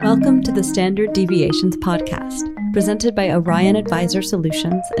Welcome to the Standard Deviations podcast, presented by Orion Advisor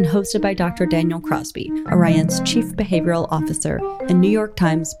Solutions and hosted by Dr. Daniel Crosby, Orion's Chief Behavioral Officer and New York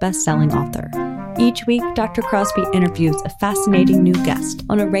Times bestselling author. Each week, Dr. Crosby interviews a fascinating new guest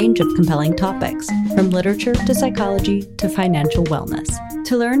on a range of compelling topics, from literature to psychology to financial wellness.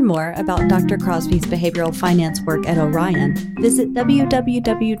 To learn more about Dr. Crosby's behavioral finance work at Orion, visit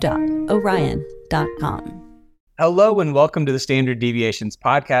www.orion.com. Hello and welcome to the Standard Deviations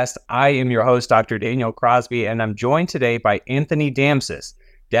podcast. I am your host, Dr. Daniel Crosby, and I'm joined today by Anthony Damtsis,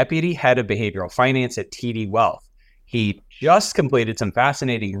 Deputy Head of Behavioral Finance at TD Wealth. He just completed some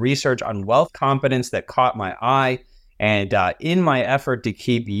fascinating research on wealth confidence that caught my eye, and in my effort to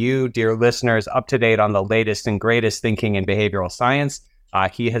keep you, dear listeners, up to date on the latest and greatest thinking in behavioral science,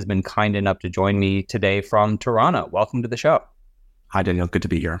 he has been kind enough to join me today from Toronto. Welcome to the show. Hi, Daniel. Good to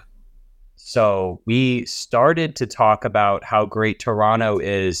be here. So we started to talk about how great Toronto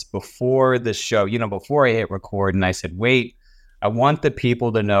is before the show, before I hit record. And I said, wait, I want the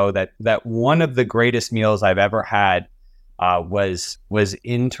people to know that one of the greatest meals I've ever had was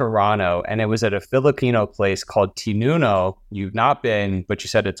in Toronto. And it was at a Filipino place called Tinuno. You've not been, but you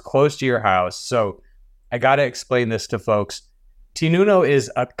said it's close to your house. So I got to explain this to folks. Tinuno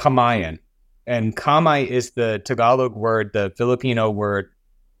is a kamayan. And kamay is the Tagalog word, the Filipino word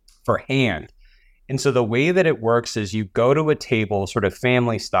for hand. And so the way that it works is you go to a table, sort of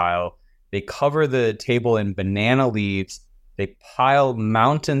family style. They cover the table in banana leaves. They pile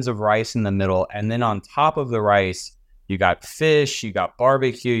mountains of rice in the middle. And then on top of the rice, you got fish, you got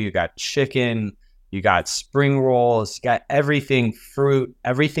barbecue, you got chicken, you got spring rolls, you got everything, fruit,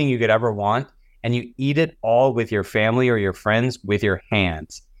 everything you could ever want. And you eat it all with your family or your friends with your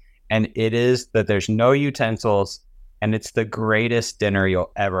hands. And it is that there's no utensils, and it's the greatest dinner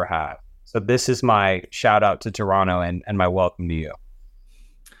you'll ever have. So this is my shout out to Toronto and my welcome to you.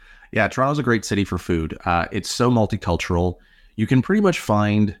 Yeah, Toronto's a great city for food. It's so multicultural. You can pretty much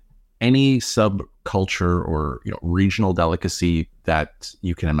find any subculture or regional delicacy that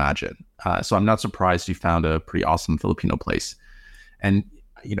you can imagine. So I'm not surprised you found a pretty awesome Filipino place. And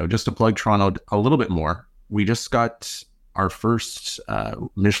just to plug Toronto a little bit more, we just got our first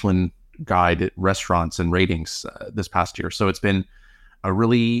Michelin guide restaurants and ratings this past year. So it's been a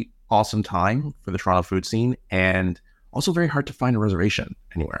really awesome time for the Toronto food scene, and also very hard to find a reservation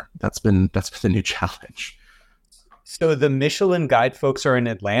anywhere. That's been the new challenge. So the Michelin guide folks are in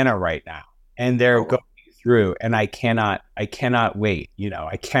Atlanta right now, and they're going through, and I cannot wait.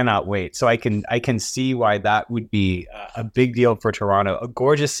 I cannot wait. So I can see why that would be a big deal for Toronto, a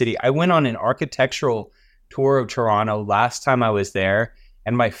gorgeous city. I went on an architectural tour of Toronto last time I was there.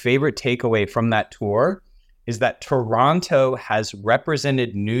 And my favorite takeaway from that tour is that Toronto has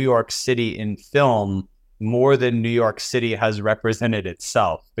represented New York City in film more than New York City has represented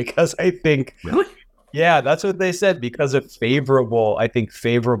itself. Because I think, really, yeah, that's what they said. Because of favorable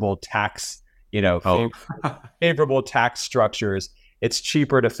tax, favorable tax structures, it's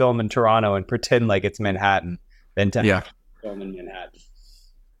cheaper to film in Toronto and pretend like it's Manhattan than to film in Manhattan.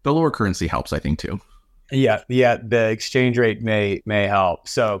 The lower currency helps, I think, too. Yeah, the exchange rate may help.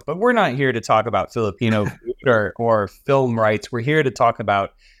 So, but we're not here to talk about Filipino food or film rights. We're here to talk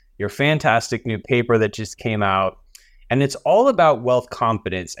about your fantastic new paper that just came out, and it's all about wealth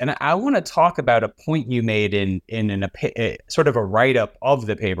confidence. And I want to talk about a point you made in sort of a write-up of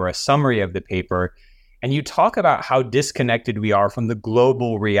the paper, a summary of the paper, and you talk about how disconnected we are from the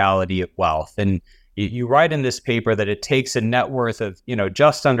global reality of wealth. And you write in this paper that it takes a net worth of,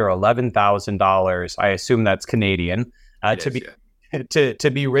 just under $11,000. I assume that's Canadian, to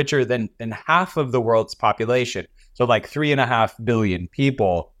be richer than half of the world's population. So like 3.5 billion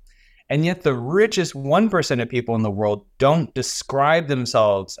people. And yet the richest 1% of people in the world don't describe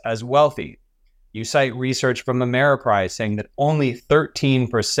themselves as wealthy. You cite research from Ameriprise saying that only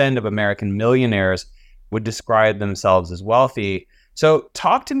 13% of American millionaires would describe themselves as wealthy. So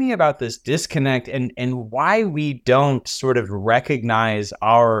talk to me about this disconnect and why we don't sort of recognize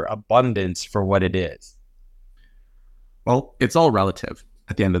our abundance for what it is. Well, it's all relative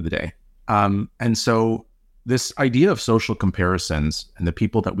at the end of the day. And so this idea of social comparisons and the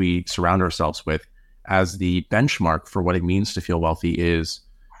people that we surround ourselves with as the benchmark for what it means to feel wealthy is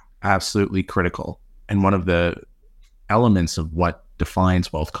absolutely critical, and one of the elements of what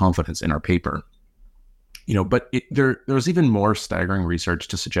defines wealth confidence in our paper. But there's even more staggering research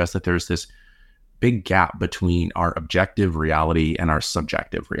to suggest that there's this big gap between our objective reality and our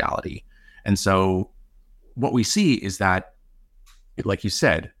subjective reality. And so what we see is that, like you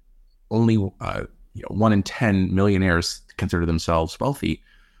said, only 1 in 10 millionaires consider themselves wealthy.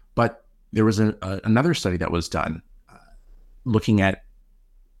 But there was another study that was done looking at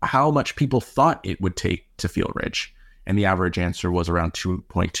how much people thought it would take to feel rich. And the average answer was around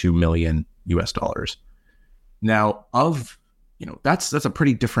 2.2 million US dollars. Now, that's a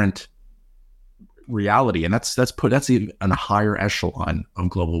pretty different reality. And that's even on a higher echelon of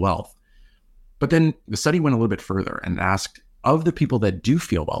global wealth. But then the study went a little bit further and asked, of the people that do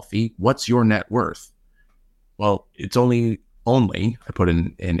feel wealthy, what's your net worth? Well, it's only, I put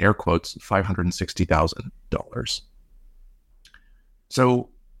in air quotes, $560,000. So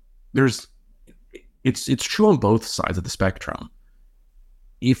it's true on both sides of the spectrum.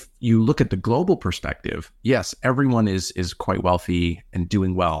 If you look at the global perspective, yes, everyone is quite wealthy and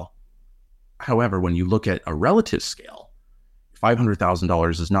doing well. However, when you look at a relative scale,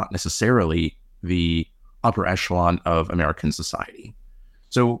 $500,000 is not necessarily the upper echelon of American society.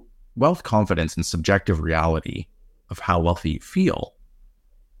 So wealth confidence and subjective reality of how wealthy you feel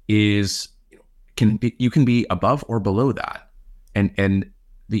you can be above or below that. And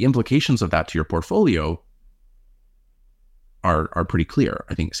the implications of that to your portfolio are pretty clear,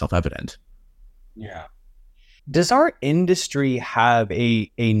 I think self-evident. Yeah. Does our industry have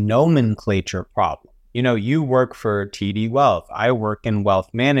a nomenclature problem? You work for TD Wealth. I work in wealth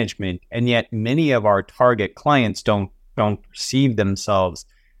management, and yet many of our target clients don't perceive themselves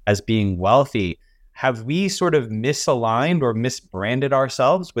as being wealthy. Have we sort of misaligned or misbranded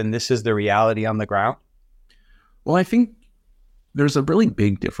ourselves when this is the reality on the ground? Well, I think there's a really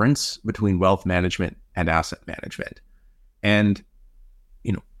big difference between wealth management and asset management. And,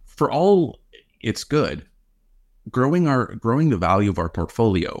 for all it's good, growing the value of our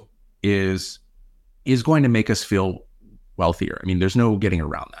portfolio is going to make us feel wealthier. I mean, there's no getting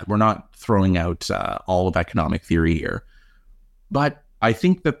around that. We're not throwing out all of economic theory here. But I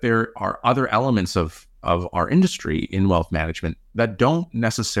think that there are other elements of our industry in wealth management that don't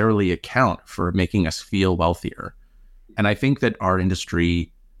necessarily account for making us feel wealthier. And I think that our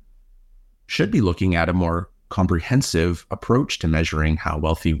industry should be looking at a more comprehensive approach to measuring how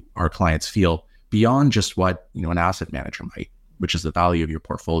wealthy our clients feel beyond just what an asset manager might, which is the value of your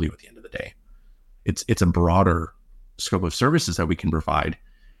portfolio at the end of the day. It's a broader scope of services that we can provide.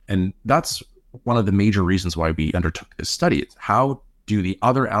 And that's one of the major reasons why we undertook this study. It's how do the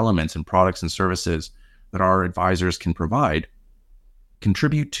other elements and products and services that our advisors can provide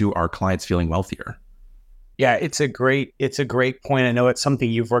contribute to our clients feeling wealthier? Yeah, it's a great point. I know it's something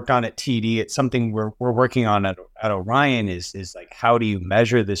you've worked on at TD. It's something we're working on at Orion is like, how do you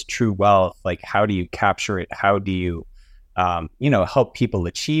measure this true wealth? Like, how do you capture it? How do you, help people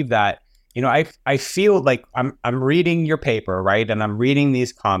achieve that? I feel like I'm reading your paper, right? And I'm reading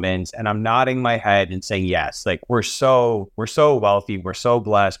these comments and I'm nodding my head and saying, yes, like we're so wealthy. We're so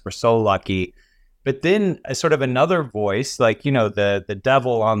blessed. We're so lucky. But then a sort of another voice, like, the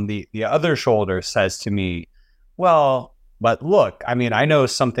devil on the other shoulder says to me, well, but look, I mean, I know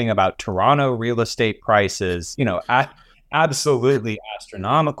something about Toronto real estate prices, absolutely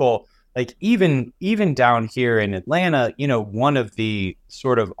astronomical. Like even down here in Atlanta, one of the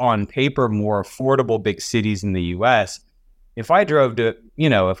sort of on paper more affordable big cities in the US, if I drove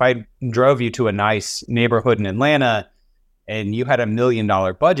you to a nice neighborhood in Atlanta and you had $1 million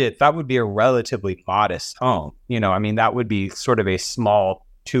budget, that would be a relatively modest home. That would be sort of a small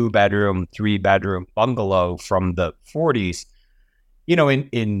 2-bedroom, 3-bedroom bungalow from the 40s.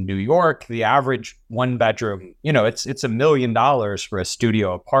 In New York, the average 1-bedroom, it's $1 million for a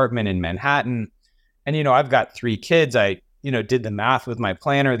studio apartment in Manhattan. And, I've got 3 kids. I, did the math with my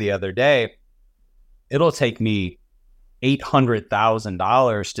planner the other day. It'll take me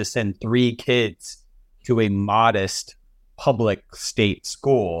 $800,000 to send 3 kids to a modest public state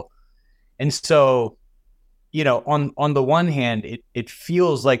school. And so, on the one hand, it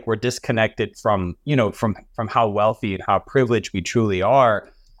feels like we're disconnected from how wealthy and how privileged we truly are.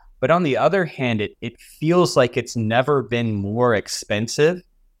 But on the other hand, it feels like it's never been more expensive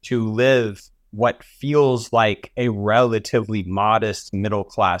to live what feels like a relatively modest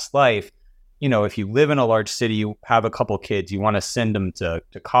middle-class life. If you live in a large city, you have a couple kids, you want to send them to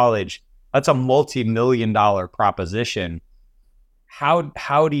college, that's a multi-million-dollar proposition.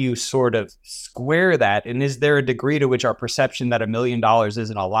 How do you sort of square that? And is there a degree to which our perception that $1 million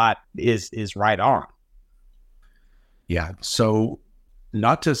isn't a lot is right on? Yeah. So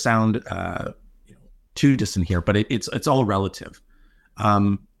not to sound too distant here, but it's all relative.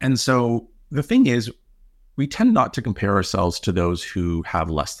 And so the thing is, we tend not to compare ourselves to those who have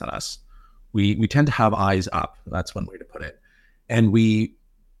less than us. We tend to have eyes up. That's one way to put it. And we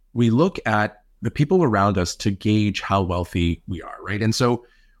look at the people around us to gauge how wealthy we are, right? And so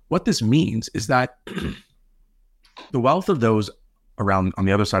what this means is that the wealth of those around on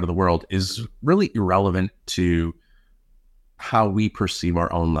the other side of the world is really irrelevant to how we perceive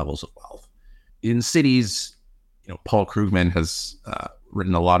our own levels of wealth. In cities, Paul Krugman has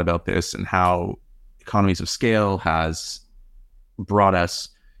written a lot about this and how economies of scale has brought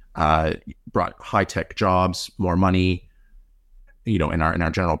high-tech jobs, more money, in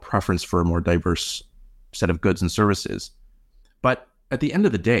our general preference for a more diverse set of goods and services. But at the end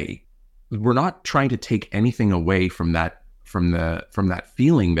of the day, we're not trying to take anything away from that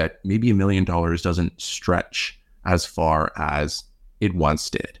feeling that maybe $1 million doesn't stretch as far as it once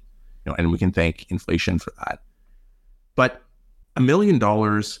did. And we can thank inflation for that. But $1 million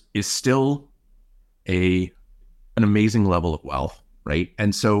is still an amazing level of wealth, right?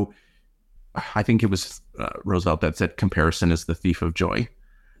 And so I think it was Roosevelt that said comparison is the thief of joy.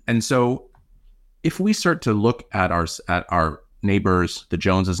 And so if we start to look at our neighbors, the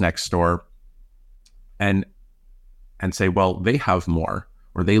Joneses next door, and say, well, they have more,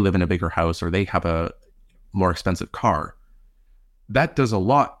 or they live in a bigger house, or they have a more expensive car, that does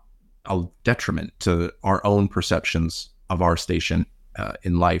a detriment to our own perceptions of our station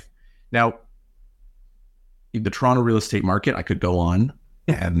in life. Now, the Toronto real estate market, I could go on,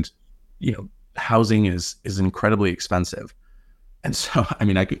 and housing is incredibly expensive, and so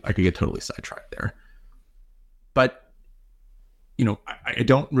I could get totally sidetracked there. But I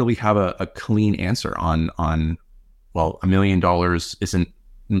don't really have a clean answer on well, $1 million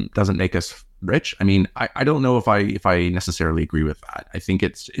doesn't make us rich. I don't know if I necessarily agree with that. I think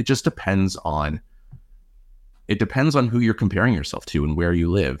it just depends on who you're comparing yourself to and where you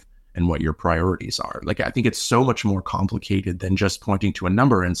live and what your priorities are. I think it's so much more complicated than just pointing to a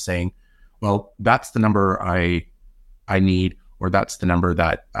number and saying, well, that's the number I need, or that's the number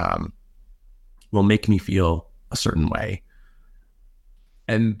that will make me feel a certain way.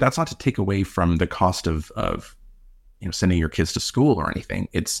 And that's not to take away from the cost of sending your kids to school or anything.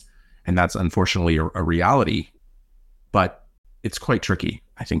 And that's unfortunately a reality, but it's quite tricky,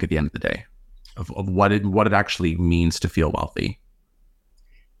 I think, at the end of the day, of what it actually means to feel wealthy.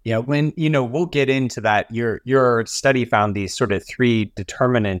 Yeah, when we'll get into that. Your study found these sort of 3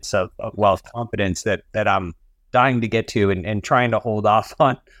 determinants of wealth confidence that I'm dying to get to, and trying to hold off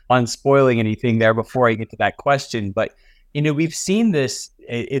on spoiling anything there before I get to that question. But we've seen this.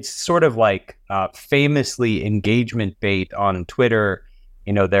 It's sort of like famously engagement bait on Twitter.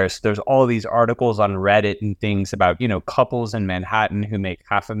 There's all these articles on Reddit and things about couples in Manhattan who make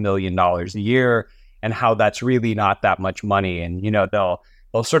 $500,000 a year, and how that's really not that much money. And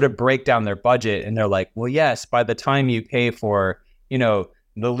they'll sort of break down their budget, and they're like, well, yes, by the time you pay for the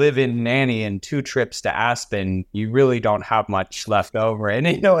live-in nanny and 2 trips to Aspen, you really don't have much left over. And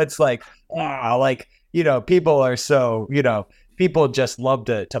it's like, people are so people just love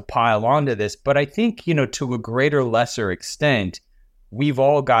to pile onto this. But I think, to a greater, lesser extent, we've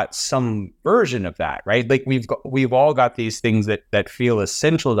all got some version of that, right? We've all got these things that feel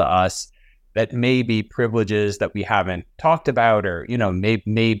essential to us, that may be privileges that we haven't talked about, or,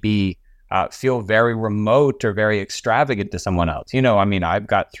 maybe feel very remote or very extravagant to someone else. I've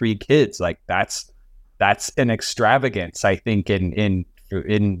got 3 kids. That's an extravagance, I think, in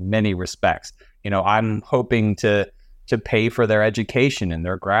many respects. I'm hoping to pay for their education in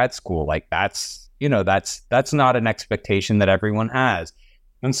their grad school. That's not an expectation that everyone has.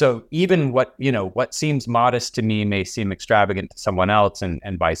 And so even what seems modest to me may seem extravagant to someone else, and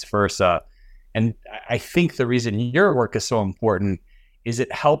vice versa. And I think the reason your work is so important is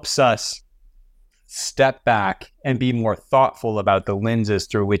it helps us step back and be more thoughtful about the lenses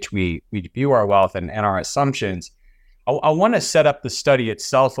through which we view our wealth and our assumptions. I want to set up the study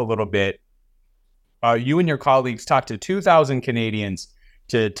itself a little bit. You and your colleagues talked to 2,000 Canadians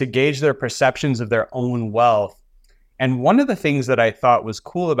to gauge their perceptions of their own wealth. And one of the things that I thought was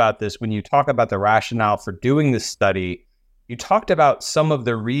cool about this, when you talk about the rationale for doing this study, you talked about some of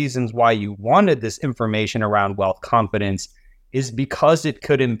the reasons why you wanted this information around wealth confidence is because it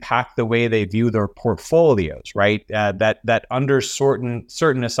could impact the way they view their portfolios, right? That under certain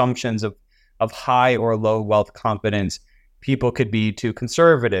assumptions of high or low wealth confidence, people could be too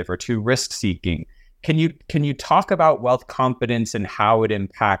conservative or too risk-seeking. Can you talk about wealth confidence and how it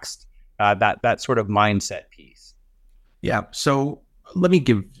impacts that sort of mindset piece? Yeah. So let me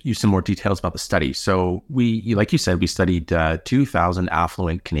give you some more details about the study. So like you said, we studied 2,000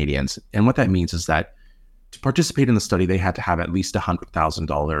 affluent Canadians. And what that means is that to participate in the study, they had to have at least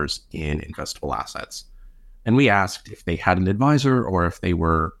 $100,000 in investable assets. And we asked if they had an advisor or if they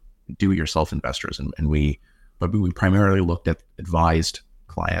were do-it-yourself investors. But we primarily looked at advised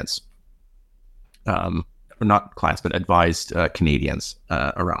clients, or not clients, but advised Canadians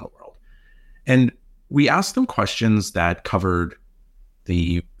around the world. And we asked them questions that covered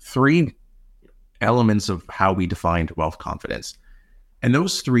the 3 elements of how we defined wealth confidence. And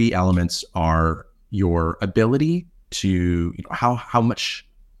those three elements are your ability to, how much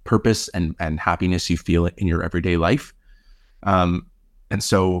purpose and happiness you feel in your everyday life. And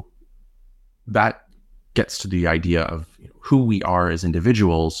so that gets to the idea of who we are as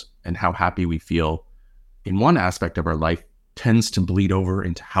individuals, and how happy we feel in one aspect of our life tends to bleed over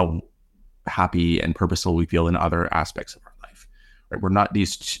into how happy and purposeful we feel in other aspects of our life. Right? We're not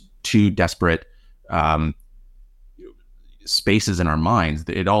these two desperate spaces in our minds.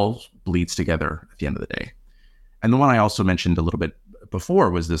 It all bleeds together at the end of the day. And the one I also mentioned a little bit before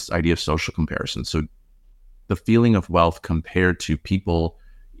was this idea of social comparison. So the feeling of wealth compared to people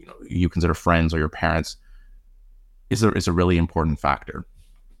you consider friends or your parents is a really important factor.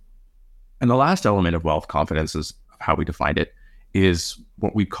 And the last element of wealth confidence, is how we defined it, is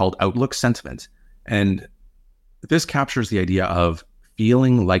what we called outlook sentiment. And this captures the idea of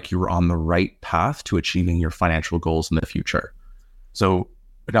feeling like you're on the right path to achieving your financial goals in the future. So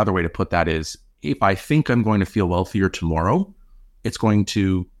another way to put that is, if I think I'm going to feel wealthier tomorrow, it's going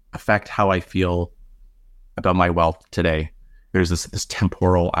to affect how I feel about my wealth today. There's this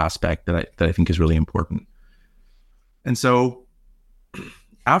temporal aspect that I think is really important. And so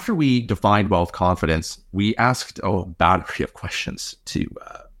after we defined wealth confidence, we asked a battery of questions to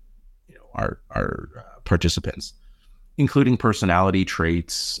our participants, including personality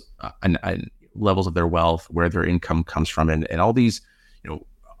traits and levels of their wealth, where their income comes from, and all these,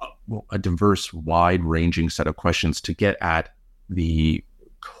 a diverse, wide-ranging set of questions to get at the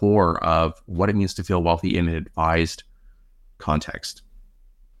core of what it means to feel wealthy in an advised context.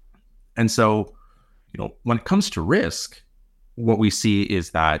 And so, when it comes to risk, what we see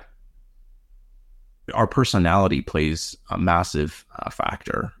is that our personality plays a massive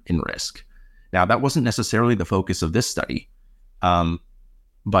factor in risk. Now, that wasn't necessarily the focus of this study,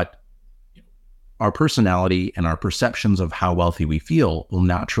 but our personality and our perceptions of how wealthy we feel will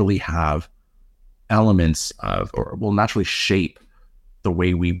naturally have elements of, or will naturally shape the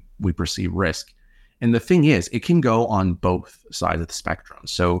way we perceive risk. And the thing is, it can go on both sides of the spectrum.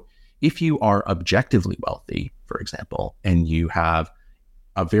 So if you are objectively wealthy, for example, and you have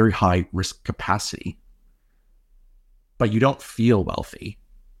a very high risk capacity, but you don't feel wealthy,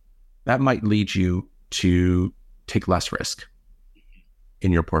 that might lead you to take less risk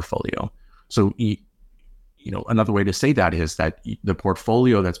in your portfolio. So, another way to say that is that the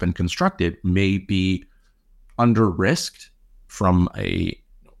portfolio that's been constructed may be under risked from a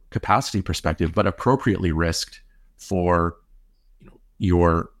capacity perspective, but appropriately risked for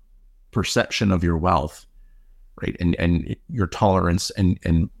your perception of your wealth, right? And your tolerance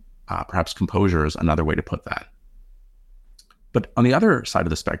and perhaps composure is another way to put that. But on the other side of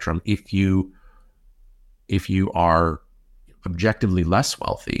the spectrum, if you are objectively less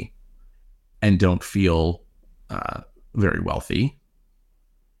wealthy and don't feel very wealthy,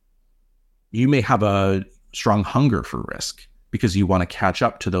 you may have a strong hunger for risk because you want to catch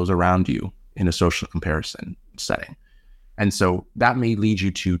up to those around you in a social comparison setting. And so that may lead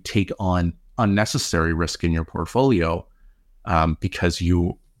you to take on unnecessary risk in your portfolio because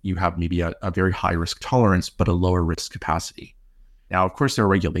you have maybe a very high risk tolerance, but a lower risk capacity. Now, of course, there are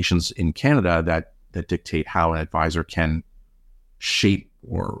regulations in Canada that dictate how an advisor can shape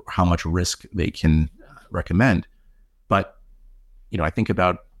or how much risk they can recommend. But, I think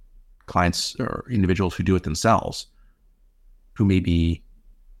about clients or individuals who do it themselves, who may be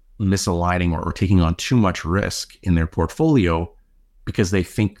misaligning or taking on too much risk in their portfolio because they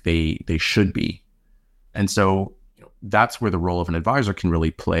think they should be. And so that's where the role of an advisor can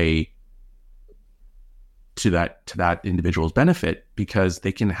really play to that individual's benefit, because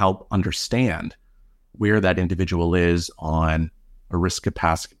they can help understand where that individual is on a risk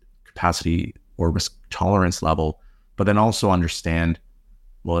capacity or risk tolerance level, but then also understand,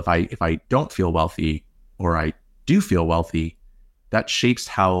 well, if I don't feel wealthy or I do feel wealthy, that shapes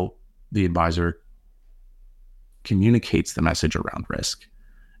how the advisor communicates the message around risk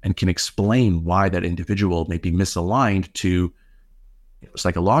and can explain why that individual may be misaligned to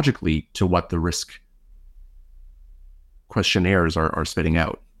psychologically to what the risk questionnaires are spitting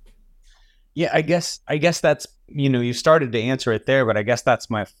out. Yeah, I guess that's, you started to answer it there, but I guess that's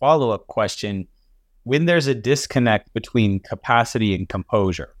my follow-up question. When there's a disconnect between capacity and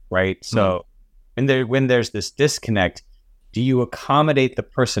composure, right? So when there's this disconnect, do you accommodate the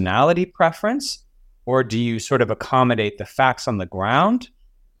personality preference, or do you sort of accommodate the facts on the ground,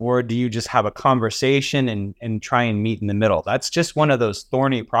 or do you just have a conversation and try and meet in the middle? That's just one of those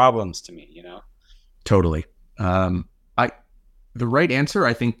thorny problems to me, Totally. The right answer,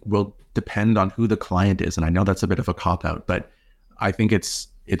 I think, will depend on who the client is. And I know that's a bit of a cop-out, but I think it's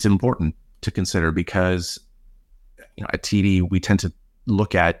important. to consider because at TD we tend to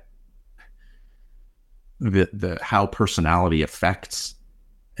look at the how personality affects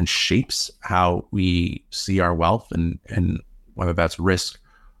and shapes how we see our wealth and whether that's risk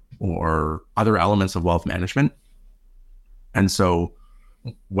or other elements of wealth management. And so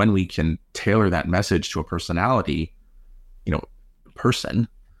when we can tailor that message to a personality, person,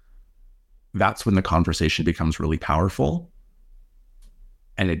 that's when the conversation becomes really powerful.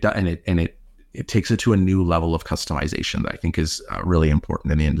 And it takes it to a new level of customization that I think is really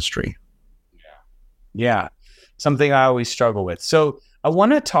important in the industry. Yeah. Something I always struggle with. So I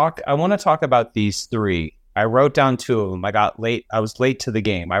want to talk about these three. I wrote down two of them. I was late to the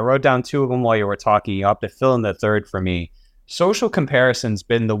game. I wrote down two of them while you were talking. You have to fill in the third for me. Social comparison's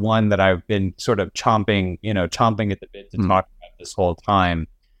been the one that I've been sort of chomping at the bit to talk about this whole time.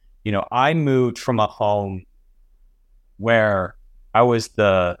 I moved from a home where I was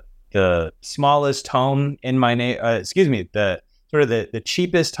the smallest home in my the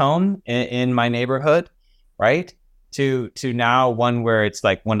cheapest home in my neighborhood, right? To now one where it's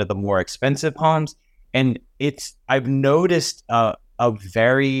like one of the more expensive homes. And I've noticed a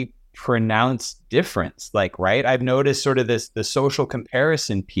very pronounced difference, right? I've noticed sort of the social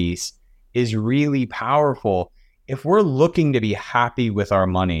comparison piece is really powerful. If we're looking to be happy with our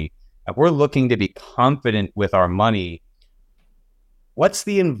money, if we're looking to be confident with our money, what's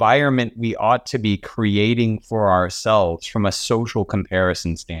the environment we ought to be creating for ourselves from a social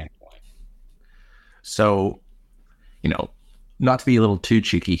comparison standpoint? So, not to be a little too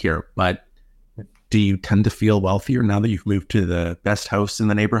cheeky here, but do you tend to feel wealthier now that you've moved to the best house in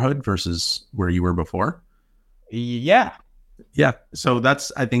the neighborhood versus where you were before? Yeah. Yeah. So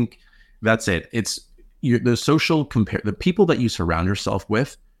I think that's it. It's the social the people that you surround yourself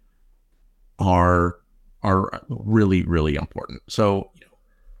with are really, really important. So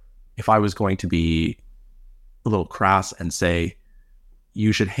if I was going to be a little crass and say,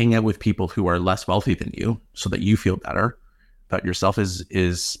 you should hang out with people who are less wealthy than you so that you feel better about yourself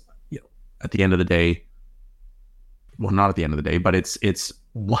is at the end of the day, well, not at the end of the day, but it's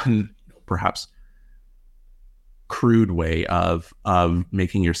one perhaps crude way of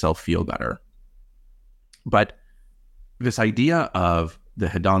making yourself feel better. But this idea of the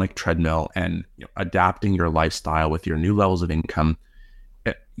hedonic treadmill and adapting your lifestyle with your new levels of income,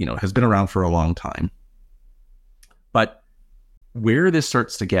 has been around for a long time. But where this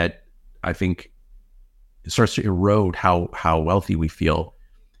starts to get, I think, it starts to erode how wealthy we feel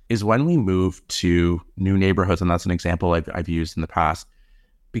is when we move to new neighborhoods. And that's an example I've used in the past,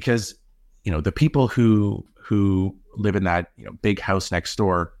 because, the people who live in that, big house next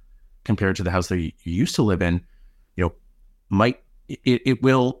door compared to the house that you used to live in, it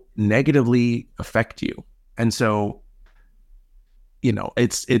will negatively affect you. And so,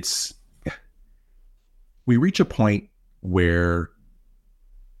 we reach a point where,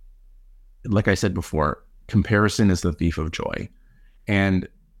 like I said before, comparison is the thief of joy. And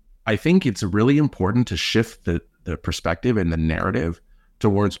I think it's really important to shift the perspective and the narrative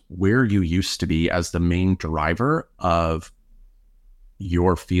towards where you used to be as the main driver of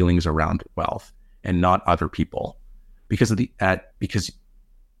your feelings around wealth and not other people. Because because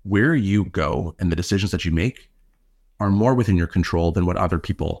where you go and the decisions that you make are more within your control than what other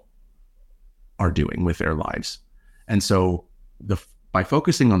people are doing with their lives. And so by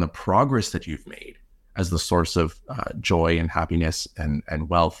focusing on the progress that you've made as the source of joy and happiness and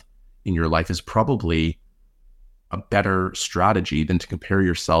wealth in your life is probably a better strategy than to compare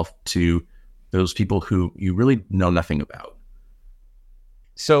yourself to those people who you really know nothing about.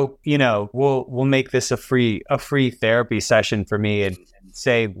 So, we'll make this a free therapy session for me and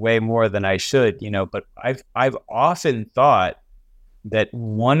say way more than I should, but I've often thought that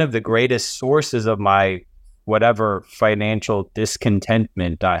one of the greatest sources of my whatever financial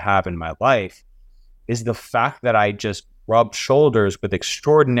discontentment I have in my life is the fact that I just rub shoulders with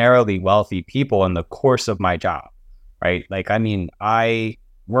extraordinarily wealthy people in the course of my job, right? I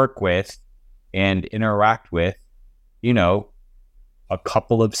work with and interact with, a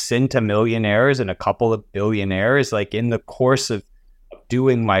couple of centimillionaires and a couple of billionaires, in the course of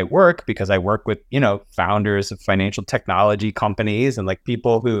doing my work, because I work with, founders of financial technology companies and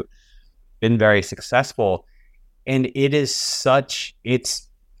people who've been very successful. And it's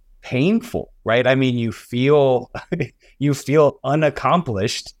painful, right? You feel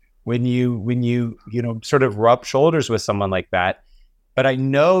unaccomplished when you sort of rub shoulders with someone like that. But I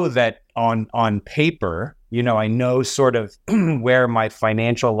know that on paper, I know sort of where my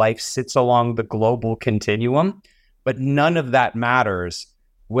financial life sits along the global continuum, but none of that matters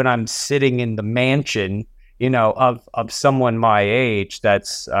when I'm sitting in the mansion, of someone my age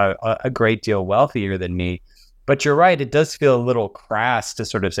that's a great deal wealthier than me. But you're right, it does feel a little crass to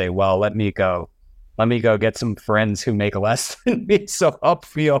sort of say, well, let me go get some friends who make less than me, so I'll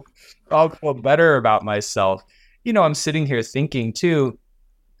feel better about myself. I'm sitting here thinking too,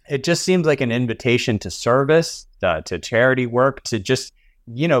 it just seems like an invitation to service, to charity work, to just,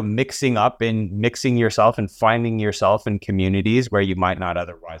 mixing yourself and finding yourself in communities where you might not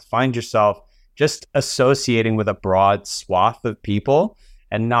otherwise find yourself, just associating with a broad swath of people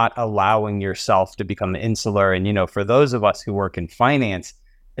and not allowing yourself to become insular. And, for those of us who work in finance,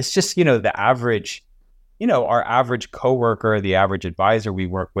 it's just, the average, our average coworker, the average advisor we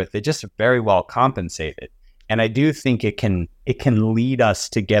work with, they're just very well compensated. And I do think it can lead us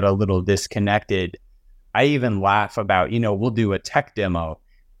to get a little disconnected. I even laugh about, we'll do a tech demo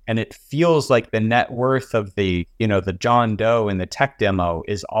and it feels like the net worth of the John Doe in the tech demo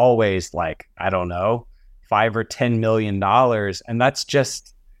is always like, I don't know, $5 or $10 million. And that's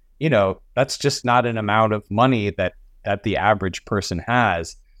just not an amount of money that the average person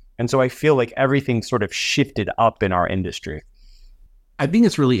has. And so I feel like everything sort of shifted up in our industry. I think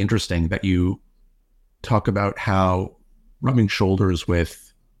it's really interesting that you talk about how rubbing shoulders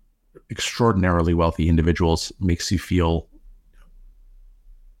with extraordinarily wealthy individuals makes you feel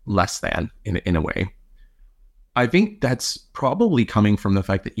less than in a way. I think that's probably coming from the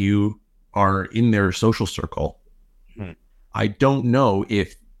fact that you are in their social circle. Mm-hmm. I don't know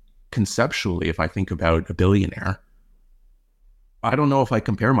if conceptually, if I think about a billionaire, I don't know if I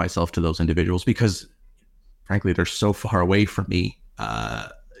compare myself to those individuals because frankly, they're so far away from me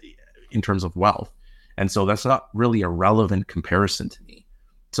in terms of wealth. And so that's not really a relevant comparison to me.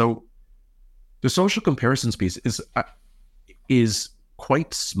 So the social comparisons piece is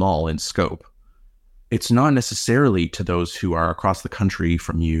quite small in scope. It's not necessarily to those who are across the country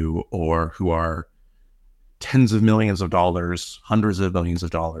from you or who are tens of millions of dollars, hundreds of millions of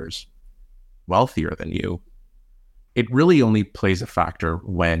dollars wealthier than you. It really only plays a factor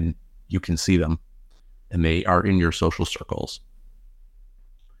when you can see them and they are in your social circles.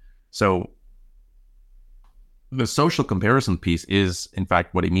 So the social comparison piece is, in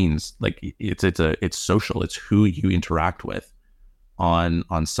fact, what it means. Like it's social. It's who you interact with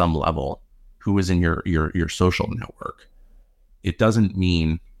on some level, who is in your social network. It doesn't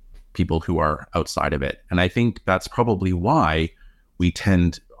mean people who are outside of it. And I think that's probably why we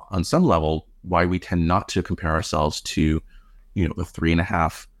tend, on some level, not to compare ourselves to, the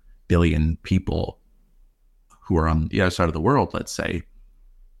 3.5 billion people who are on the other side of the world, let's say,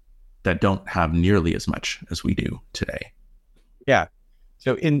 that don't have nearly as much as we do today. Yeah.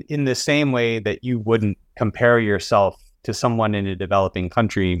 So in the same way that you wouldn't compare yourself to someone in a developing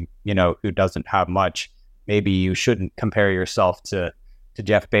country, who doesn't have much, maybe you shouldn't compare yourself to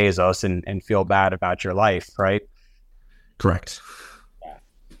Jeff Bezos and feel bad about your life, right? Correct. Yeah.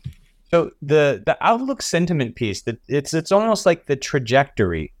 So the outlook sentiment piece, it's almost like the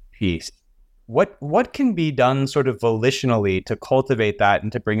trajectory piece. What can be done sort of volitionally to cultivate that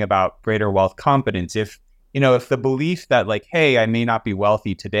and to bring about greater wealth confidence? If the belief that like, hey, I may not be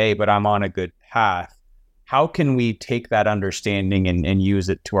wealthy today, but I'm on a good path, how can we take that understanding and use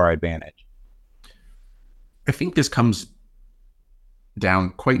it to our advantage? I think this comes down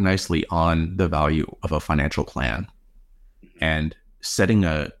quite nicely on the value of a financial plan and setting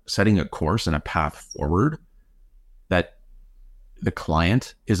a course and a path forward that the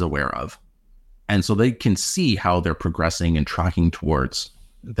client is aware of. And so they can see how they're progressing and tracking towards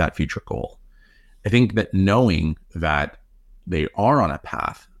that future goal. I think that knowing that they are on a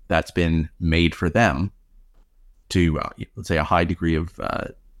path that's been made for them to, let's say, a high degree of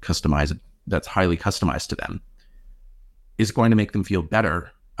customize that's highly customized to them, is going to make them feel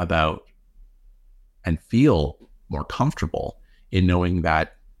better about and feel more comfortable in knowing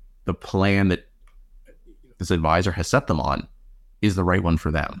that the plan that this advisor has set them on is the right one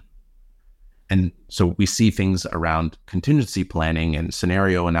for them. And so we see things around contingency planning and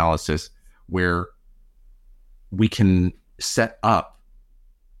scenario analysis where we can set up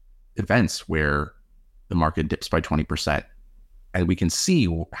events where the market dips by 20%, and we can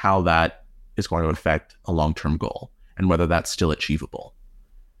see how that is going to affect a long-term goal and whether that's still achievable.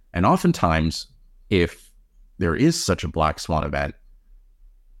 And oftentimes, if there is such a black swan event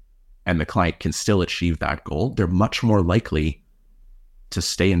and the client can still achieve that goal, they're much more likely to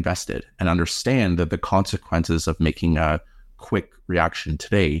stay invested and understand that the consequences of making a quick reaction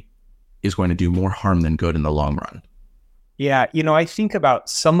today is going to do more harm than good in the long run. Yeah, I think about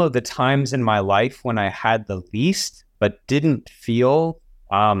some of the times in my life when I had the least, but didn't feel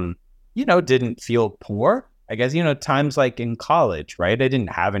poor. I guess, times like in college, right? I didn't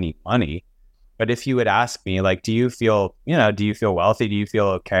have any money, But if you would ask me, like, do you feel wealthy? Do you feel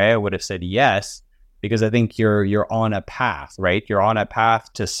okay? I would have said yes, because I think you're on a path, right? You're on a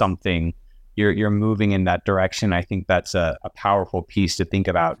path to something. You're moving in that direction. I think that's a powerful piece to think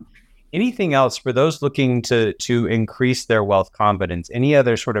about. Anything else for those looking to increase their wealth confidence? Any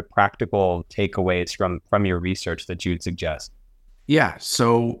other sort of practical takeaways from your research that you'd suggest? Yeah,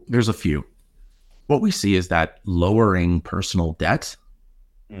 so there's a few. What we see is that lowering personal debt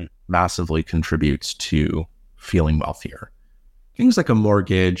massively contributes to feeling wealthier. Things like a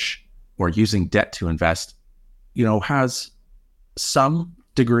mortgage or using debt to invest, has some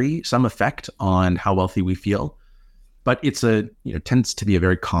effect on how wealthy we feel, but it's tends to be a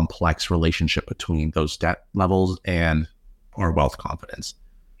very complex relationship between those debt levels and our wealth confidence.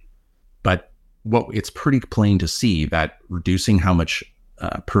 But it's pretty plain to see that reducing how much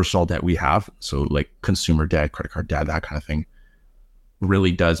personal debt we have, so like consumer debt, credit card debt, that kind of thing,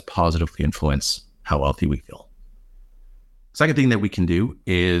 really does positively influence how wealthy we feel. Second thing that we can do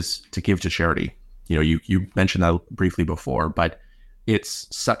is to give to charity. You mentioned that briefly before, but it's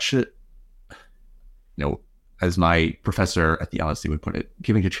such a, as my professor at the LSE would put it,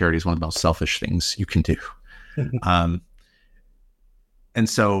 giving to charity is one of the most selfish things you can do. And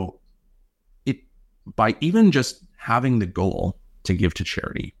so by even just having the goal to give to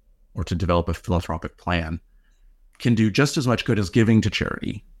charity or to develop a philanthropic plan can do just as much good as giving to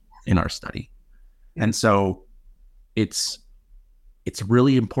charity in our study. And so it's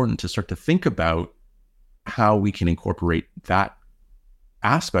really important to start to think about how we can incorporate that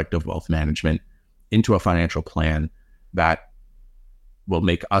aspect of wealth management into a financial plan that will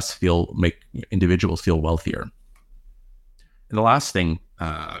make individuals feel wealthier. And the last thing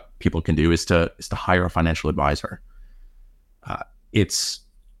people can do is to hire a financial advisor. It's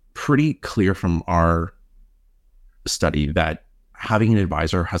pretty clear from our study that having an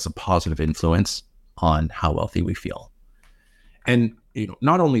advisor has a positive influence on how wealthy we feel. And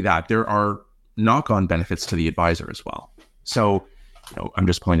not only that, there are knock-on benefits to the advisor as well. So I'm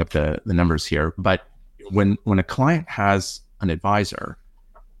just pulling up the numbers here, but when a client has an advisor,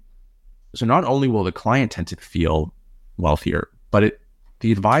 so not only will the client tend to feel wealthier, but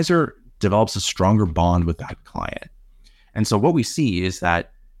the advisor develops a stronger bond with that client. And so what we see is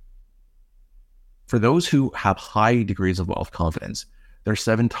that for those who have high degrees of wealth confidence, they're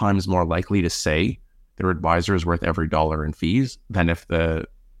 7 times more likely to say their advisor is worth every dollar in fees than if the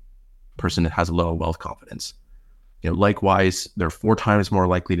person has low wealth confidence. Likewise, they're 4 times more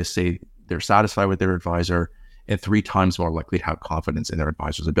likely to say they're satisfied with their advisor and 3 times more likely to have confidence in their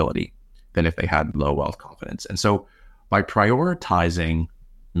advisor's ability than if they had low wealth confidence. And so by prioritizing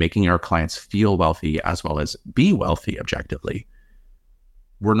making our clients feel wealthy as well as be wealthy objectively,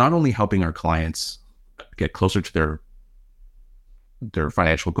 we're not only helping our clients get closer to their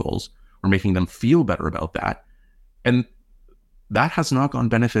financial goals, we're making them feel better about that. And that has knock-on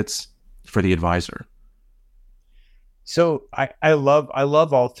benefits for the advisor. So I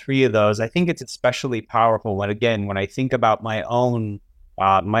love all 3 of those. I think it's especially powerful when I think about my own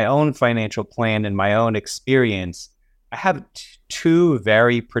financial plan and my own experience. I have two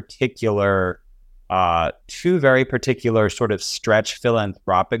very particular sort of stretch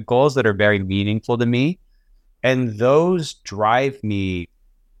philanthropic goals that are very meaningful to me, and those drive me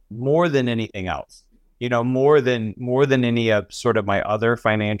more than anything else. More than any of sort of my other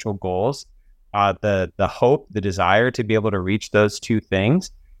financial goals. The hope, the desire to be able to reach those 2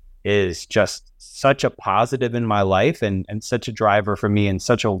 things is just such a positive in my life and such a driver for me and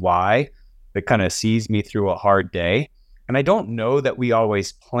such a why that kind of sees me through a hard day. And I don't know that we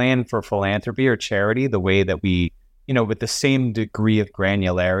always plan for philanthropy or charity the way that we, with the same degree of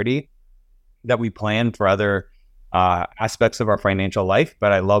granularity that we plan for other aspects of our financial life.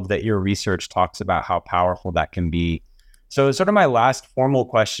 But I love that your research talks about how powerful that can be. So sort of my last formal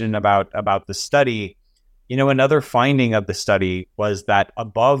question about the study, another finding of the study was that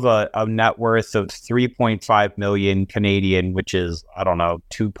above a net worth of 3.5 million Canadian, which is,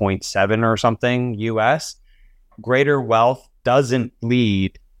 2.7 or something US, greater wealth doesn't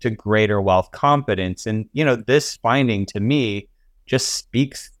lead to greater wealth confidence. And, this finding to me just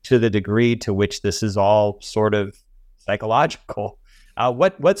speaks to the degree to which this is all sort of psychological.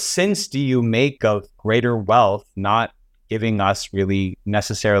 What sense do you make of greater wealth not giving us really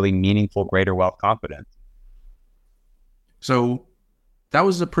necessarily meaningful greater wealth confidence? So that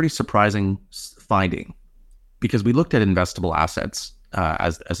was a pretty surprising finding because we looked at investable assets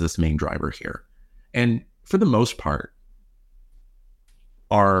as this main driver here. And for the most part,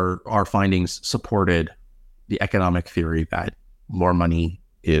 our findings supported the economic theory that more money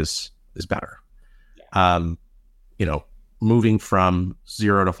is better. moving from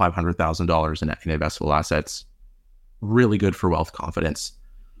 $0 to $500,000 in investable assets, really good for wealth confidence.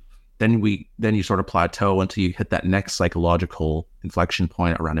 Then you sort of plateau until you hit that next psychological inflection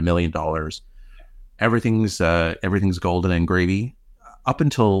point around $1 million. Everything's golden and gravy up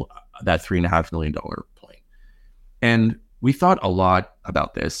until that $3.5 million point. And we thought a lot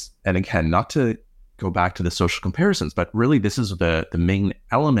about this. And again, not to go back to the social comparisons, but really this is the main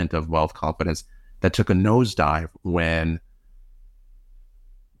element of wealth confidence that took a nosedive when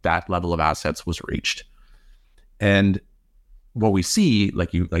that level of assets was reached. And what we see,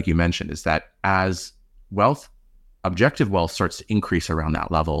 like you mentioned, is that as objective wealth starts to increase around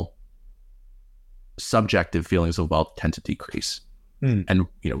that level, subjective feelings of wealth tend to decrease. And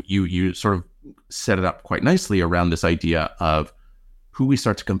you sort of set it up quite nicely around this idea of who we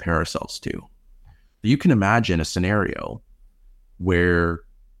start to compare ourselves to. You can imagine a scenario where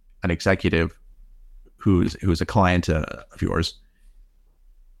an executive who's a client of yours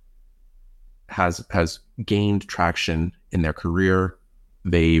has gained traction in their career.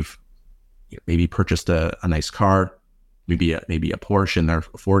 They've maybe purchased a nice car, maybe a Porsche in their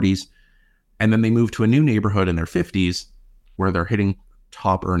 40s, and then they move to a new neighborhood in their 50s where they're hitting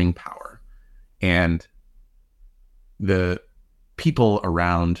top earning power, and the people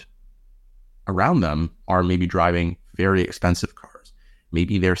around them are maybe driving very expensive cars.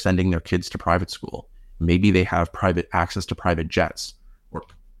 Maybe they're sending their kids to private school. Maybe they have private access to private jets or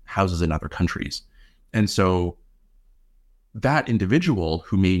houses in other countries. And so that individual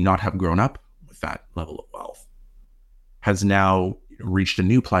who may not have grown up with that level of wealth has now reached a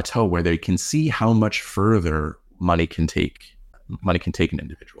new plateau where they can see how much further money can take an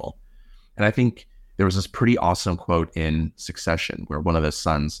individual. And I think there was this pretty awesome quote in Succession where one of the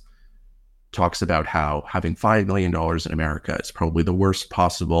sons talks about how having $5 million in America is probably the worst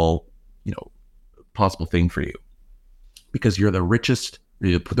possible thing for you, because you're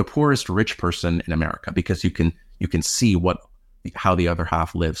the poorest rich person in America, because you can see how the other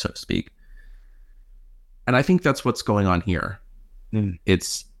half lives, so to speak. And I think that's what's going on here.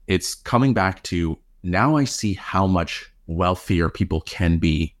 It's coming back to, now I see how much wealthier people can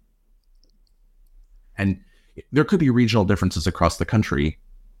be. And there could be regional differences across the country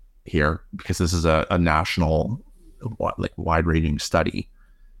here, because this is a national, wide-ranging study.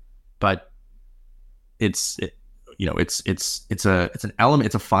 But it's an element,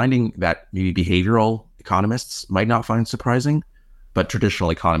 it's a finding that maybe behavioral economists might not find surprising, but traditional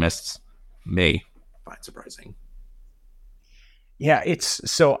economists may find surprising. Yeah,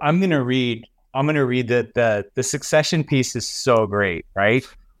 so I'm going to read that the Succession piece is so great, right?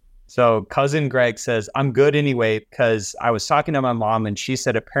 So cousin Greg says, I'm good anyway, because I was talking to my mom and she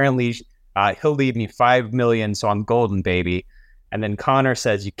said, apparently he'll leave me $5 million. So I'm golden, baby. And then Connor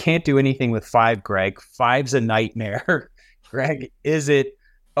says, you can't do anything with 5, Greg. 5's a nightmare. Greg, is it?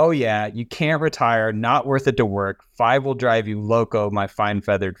 Oh yeah, you can't retire. Not worth it to work. 5 will drive you loco, my fine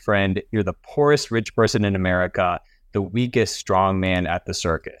feathered friend. You're the poorest rich person in America, the weakest strong man at the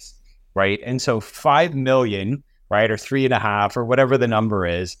circus, right? And so 5 million, right, or 3.5, or whatever the number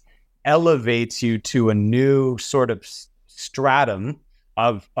is, elevates you to a new sort of stratum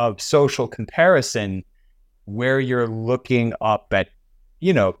of social comparison, where you're looking up at,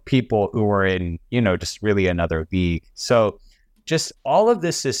 people who are in, just really another league. So just all of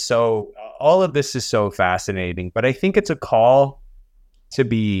this is so fascinating, but I think it's a call to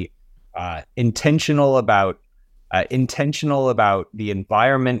be intentional about the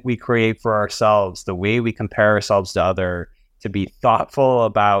environment we create for ourselves, the way we compare ourselves to other, to be thoughtful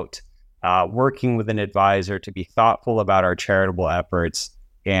about working with an advisor, to be thoughtful about our charitable efforts.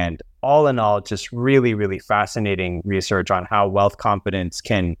 And all in all, just really, really fascinating research on how wealth confidence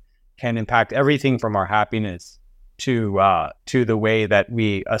can impact everything from our happiness to the way that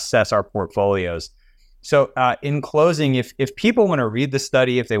we assess our portfolios. So in closing, if people want to read the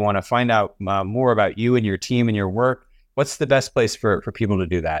study, if they want to find out more about you and your team and your work, what's the best place for people to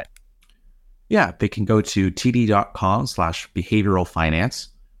do that? Yeah, they can go to td.com/behavioral finance.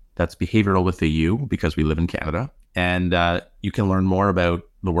 That's behavioral with a U, because we live in Canada. And you can learn more about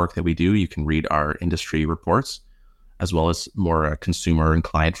the work that we do. You can read our industry reports, as well as more consumer and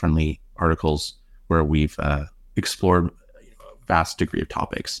client-friendly articles where we've explored a vast degree of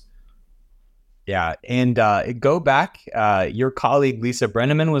topics. Yeah, and go back. Your colleague Lisa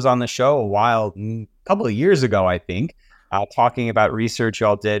Brenneman was on the show a couple of years ago, I think, talking about research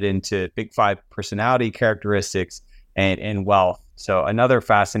y'all did into Big 5 personality characteristics and wealth. So another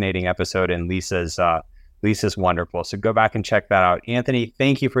fascinating episode, and Lisa's wonderful. So go back and check that out. Anthony,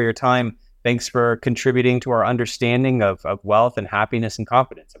 thank you for your time. Thanks for contributing to our understanding of wealth and happiness and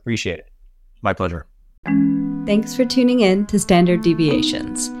confidence. Appreciate it. My pleasure. Thanks for tuning in to Standard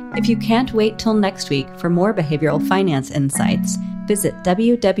Deviations. If you can't wait till next week for more behavioral finance insights, visit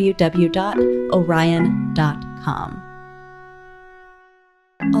www.orion.com.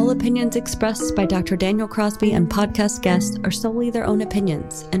 All opinions expressed by Dr. Daniel Crosby and podcast guests are solely their own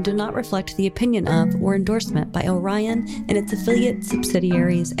opinions and do not reflect the opinion of or endorsement by Orion and its affiliates,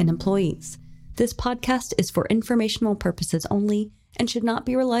 subsidiaries, and employees. This podcast is for informational purposes only and should not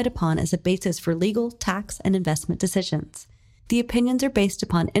be relied upon as a basis for legal, tax, and investment decisions. The opinions are based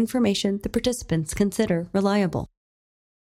upon information the participants consider reliable.